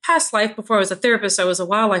my past life. Before I was a therapist, I was a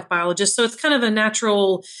wildlife biologist. So it's kind of a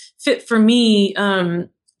natural fit for me,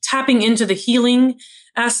 tapping into the healing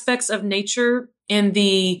aspects of nature and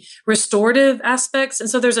the restorative aspects. And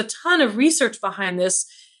so there's a ton of research behind this.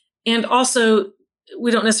 And also,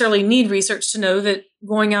 we don't necessarily need research to know that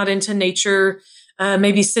going out into nature,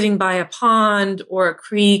 maybe sitting by a pond or a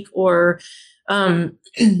creek or, some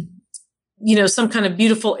kind of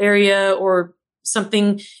beautiful area or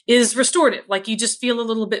something, is restorative. Like you just feel a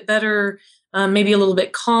little bit better, maybe a little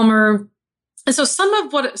bit calmer. And so some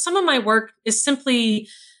of my work is simply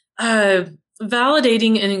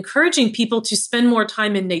validating and encouraging people to spend more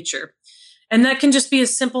time in nature. And that can just be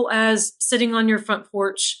as simple as sitting on your front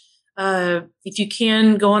porch. If you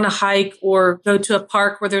can, go on a hike or go to a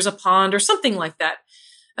park where there's a pond or something like that.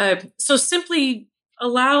 So simply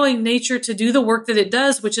allowing nature to do the work that it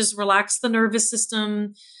does, which is relax the nervous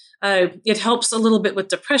system. It helps a little bit with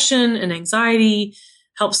depression and anxiety,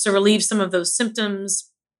 helps to relieve some of those symptoms,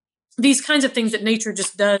 these kinds of things that nature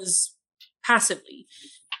just does passively.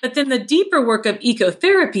 But then the deeper work of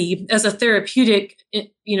ecotherapy as a therapeutic,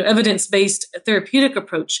 evidence-based therapeutic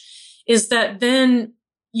approach is that then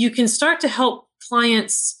you can start to help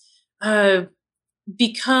clients develop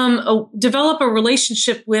a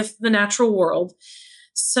relationship with the natural world,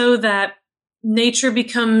 so that nature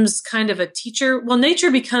becomes kind of a teacher. Well,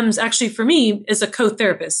 nature becomes, actually for me, is a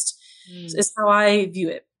co-therapist, is how I view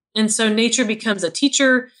it. And so nature becomes a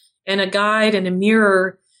teacher and a guide and a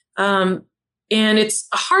mirror. And it's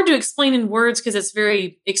hard to explain in words because it's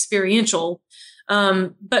very experiential.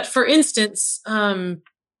 But for instance,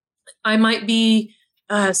 I might be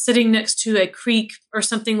sitting next to a creek or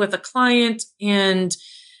something with a client, and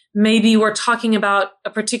maybe we're talking about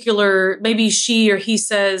maybe she or he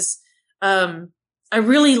says, I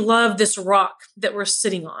really love this rock that we're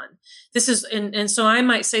sitting on. This is, and so I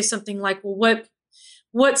might say something like, well,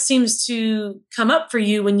 what seems to come up for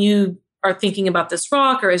you when you are thinking about this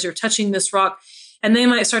rock or as you're touching this rock? And they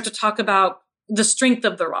might start to talk about the strength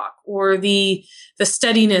of the rock or the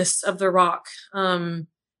steadiness of the rock.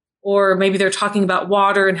 Or maybe they're talking about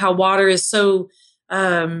water and how water is so,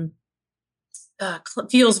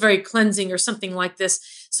 feels very cleansing or something like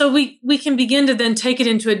this. So we can begin to then take it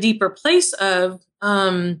into a deeper place of,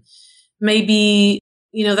 maybe,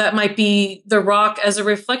 that might be the rock as a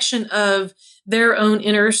reflection of their own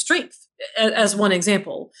inner strength. as one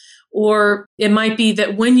example. Or it might be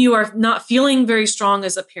that when you are not feeling very strong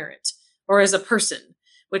as a parent or as a person,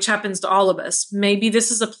 which happens to all of us, maybe this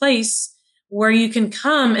is a place where you can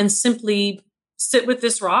come and simply sit with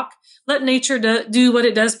this rock, let nature do what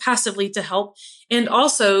it does passively to help, and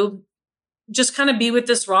also just kind of be with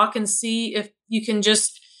this rock and see if you can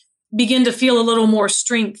just begin to feel a little more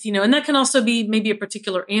strength, and that can also be maybe a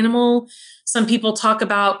particular animal. Some people talk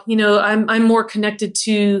about, I'm more connected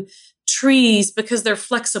to trees because they're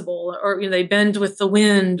flexible, or, they bend with the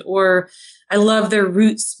wind, or I love their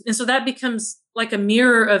roots. And so that becomes like a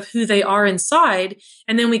mirror of who they are inside.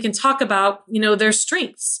 And then we can talk about, their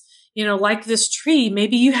strengths, like this tree,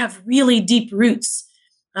 maybe you have really deep roots.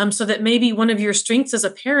 So that maybe one of your strengths as a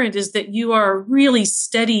parent is that you are a really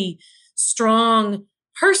steady, strong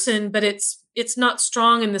person, but it's not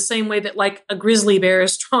strong in the same way that like a grizzly bear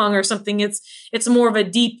is strong or something. It's more of a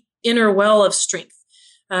deep inner well of strength.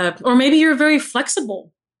 Or maybe you're very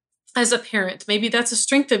flexible as a parent. Maybe that's a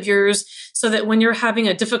strength of yours, so that when you're having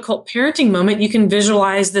a difficult parenting moment, you can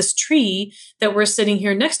visualize this tree that we're sitting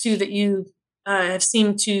here next to that you have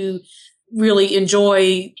seemed to really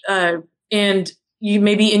enjoy. And you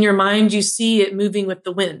maybe in your mind, you see it moving with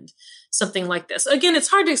the wind, something like this. Again, it's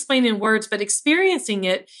hard to explain in words, but experiencing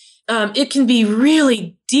it, it can be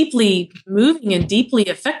really deeply moving and deeply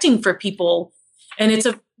affecting for people. And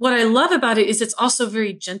what I love about it is it's also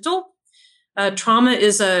very gentle. Trauma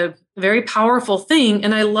is a very powerful thing.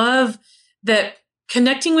 And I love that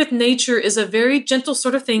connecting with nature is a very gentle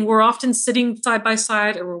sort of thing. We're often sitting side by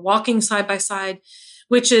side, or we're walking side by side,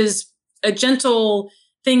 which is a gentle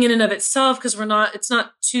thing in and of itself, because it's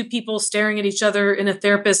not two people staring at each other in a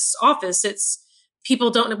therapist's office. We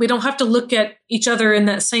don't have to look at each other in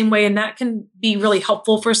that same way. And that can be really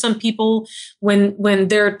helpful for some people when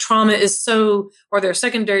their trauma is or their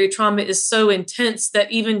secondary trauma is so intense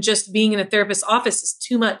that even just being in a therapist's office is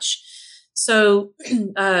too much. So,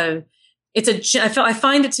 I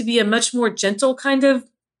find it to be a much more gentle kind of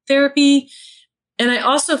therapy. And I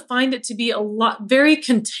also find it to be very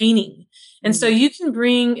containing. And so you can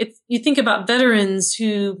you think about veterans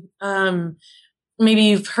who, maybe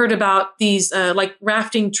you've heard about these like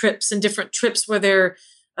rafting trips and different trips where they're,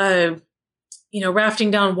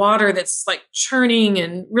 rafting down water that's like churning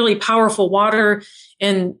and really powerful water.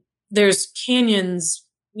 And there's canyons,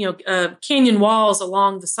 canyon walls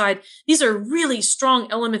along the side. These are really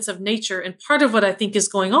strong elements of nature. And part of what I think is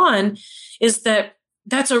going on is that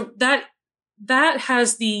that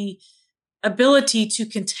has the ability to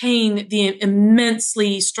contain the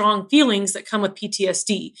immensely strong feelings that come with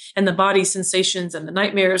PTSD and the body sensations and the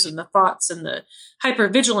nightmares and the thoughts and the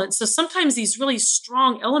hypervigilance. So sometimes these really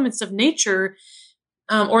strong elements of nature,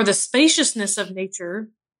 or the spaciousness of nature,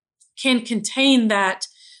 can contain that.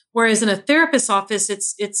 Whereas in a therapist's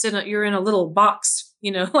office, you're in a little box,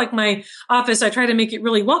 like my office. I try to make it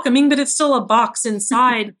really welcoming, but it's still a box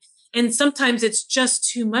inside. And sometimes it's just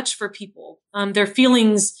too much for people. Their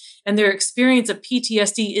feelings and their experience of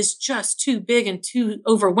PTSD is just too big and too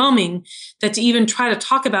overwhelming that to even try to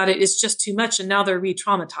talk about it is just too much. And now they're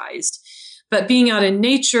re-traumatized. But being out in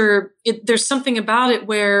nature, there's something about it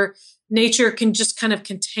where nature can just kind of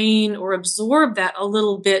contain or absorb that a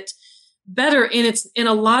little bit better. And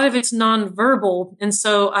a lot of it's nonverbal. And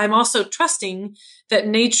so I'm also trusting that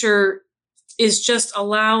nature is just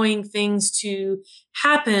allowing things to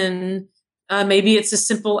happen. Maybe it's as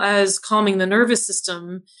simple as calming the nervous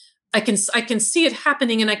system. I can see it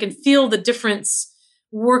happening, and I can feel the difference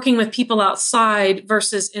working with people outside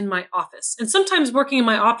versus in my office. And sometimes working in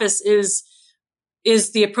my office is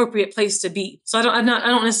the appropriate place to be. So I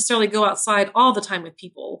don't necessarily go outside all the time with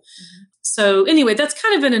people. Mm-hmm. So anyway, that's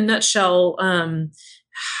kind of in a nutshell,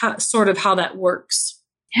 sort of how that works.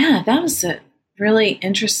 Yeah, that was a really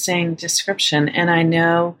interesting description. And I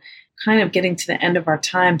know kind of getting to the end of our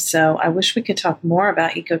time. So I wish we could talk more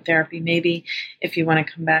about ecotherapy. Maybe if you want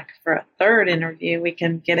to come back for a third interview, we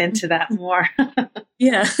can get into that more.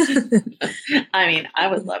 Yeah. I mean, I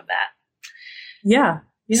would love that. Yeah.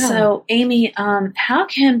 Yeah. So Amy, how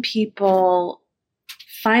can people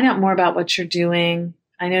find out more about what you're doing?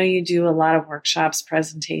 I know you do a lot of workshops,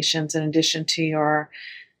 presentations, in addition to your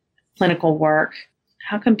clinical work.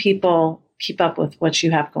 How can people keep up with what you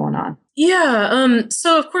have going on? Yeah.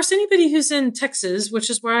 So of course, anybody who's in Texas, which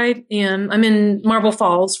is where I am, I'm in Marble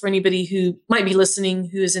Falls for anybody who might be listening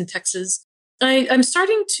who is in Texas. I'm going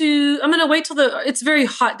to wait till it's very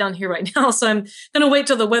hot down here right now. So I'm going to wait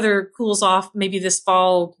till the weather cools off, maybe this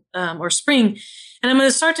fall, or spring. And I'm going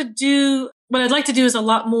to start to do, what I'd like to do is a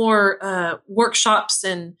lot more, workshops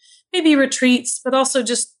and maybe retreats, but also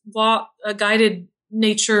just guided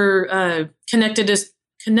nature, connected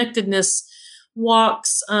connectedness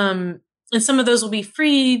walks. And some of those will be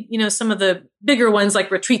free. Some of the bigger ones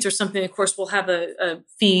like retreats or something, of course, will have a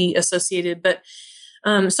fee associated. But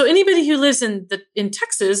so anybody who lives in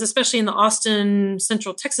Texas, especially in the Austin,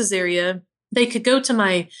 Central Texas area, they could go to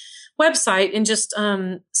my website and just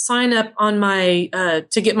sign up on my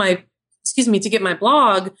to get my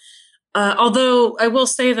blog. Although I will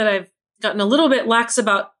say that I've gotten a little bit lax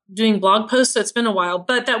about doing blog posts, so it's been a while,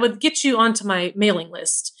 but that would get you onto my mailing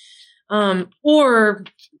list. Or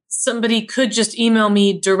somebody could just email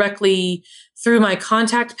me directly through my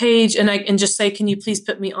contact page and just say, can you please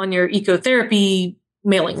put me on your ecotherapy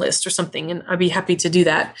mailing list or something? And I'd be happy to do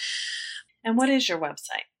that. And what is your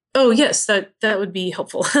website? Oh, yes, that would be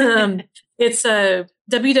helpful. It's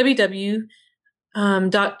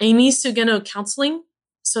www.amysugeno counseling.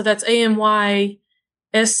 So that's AMYSUGENO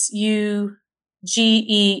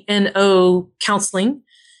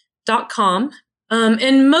counseling.com.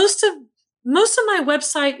 And most of my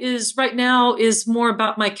website is more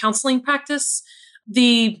about my counseling practice.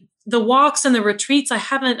 The walks and the retreats,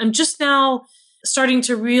 I'm just now starting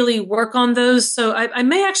to really work on those. So I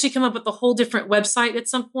may actually come up with a whole different website at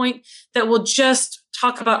some point that will just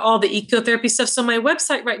talk about all the ecotherapy stuff. So my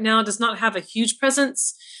website right now does not have a huge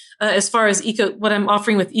presence as far as what I'm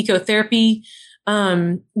offering with ecotherapy.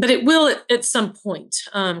 But it will at some point,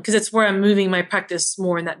 because it's where I'm moving my practice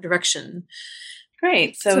more in that direction.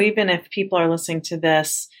 Great. So even if people are listening to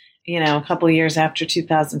this, a couple of years after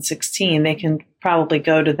 2016, they can probably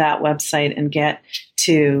go to that website and get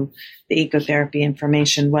to the ecotherapy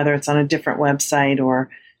information, whether it's on a different website or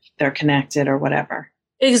they're connected or whatever.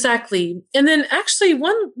 Exactly. And then actually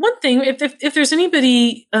one thing, if there's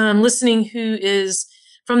anybody listening who is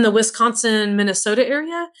from the Wisconsin, Minnesota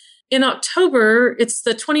area, in October, it's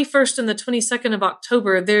the 21st and the 22nd of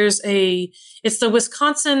October, it's the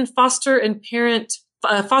Wisconsin Foster and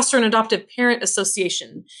Adoptive Parent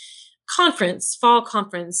Association conference, fall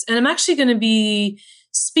conference. And I'm actually going to be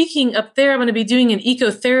speaking up there. I'm going to be doing an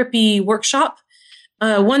ecotherapy workshop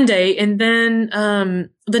one day. And then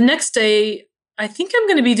the next day, I think I'm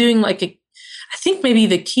going to be doing maybe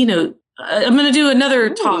the keynote. I'm going to do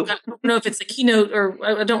another talk. I don't know if it's a keynote or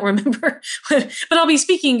I don't remember, but I'll be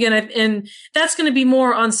speaking again. And that's going to be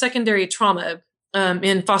more on secondary trauma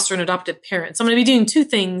in foster and adoptive parents. I'm going to be doing two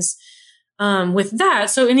things with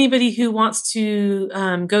that. So anybody who wants to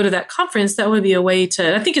go to that conference, that would be a way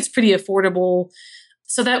to, I think it's pretty affordable.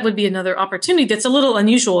 So that would be another opportunity that's a little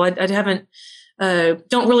unusual. I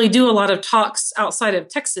don't really do a lot of talks outside of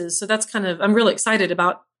Texas. So that's I'm really excited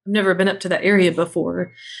about. I've never been up to that area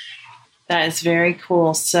before. That is very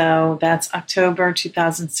cool. So that's October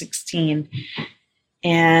 2016.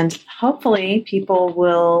 And hopefully people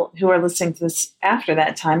who are listening to this after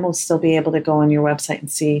that time will still be able to go on your website and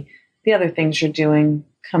see the other things you're doing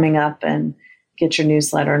coming up and get your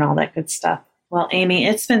newsletter and all that good stuff. Well, Amy,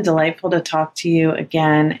 it's been delightful to talk to you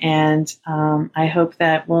again. And I hope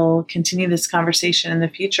that we'll continue this conversation in the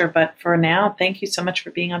future. But for now, thank you so much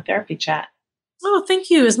for being on Therapy Chat. Oh, thank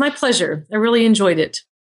you. It was my pleasure. I really enjoyed it.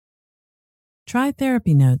 Try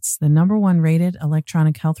Therapy Notes, the #1 rated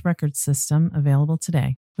electronic health record system available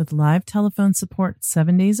today. With live telephone support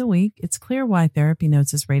 7 days a week, it's clear why Therapy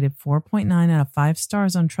Notes is rated 4.9 out of 5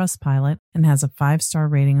 stars on Trustpilot and has a 5-star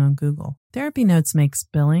rating on Google. Therapy Notes makes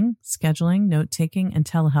billing, scheduling, note-taking, and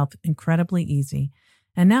telehealth incredibly easy.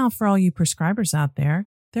 And now for all you prescribers out there,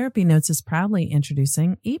 Therapy Notes is proudly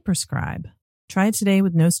introducing ePrescribe. Try it today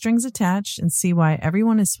with no strings attached and see why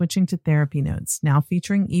everyone is switching to Therapy Notes, now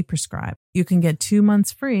featuring ePrescribe. You can get 2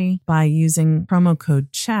 months free by using promo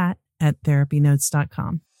code CHAT at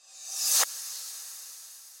therapynotes.com.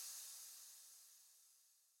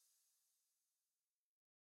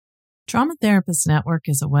 Trauma Therapist Network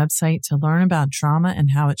is a website to learn about trauma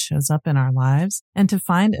and how it shows up in our lives and to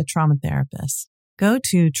find a trauma therapist. Go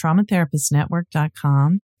to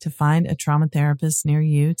traumatherapistnetwork.com to find a trauma therapist near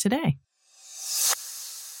you today.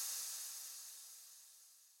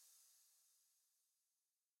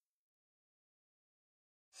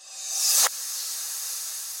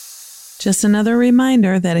 Just another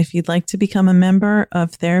reminder that if you'd like to become a member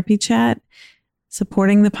of Therapy Chat,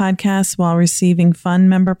 supporting the podcast while receiving fun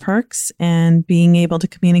member perks and being able to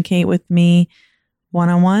communicate with me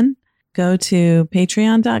one-on-one, go to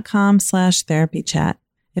patreon.com/therapychat.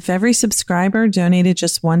 If every subscriber donated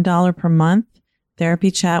just $1 per month,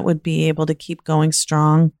 Therapy Chat would be able to keep going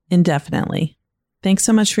strong indefinitely. Thanks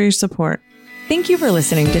so much for your support. Thank you for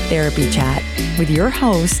listening to Therapy Chat with your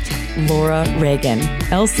host, Laura Reagan,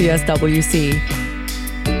 LCSWC.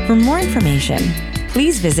 For more information,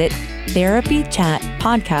 please visit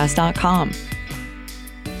therapychatpodcast.com.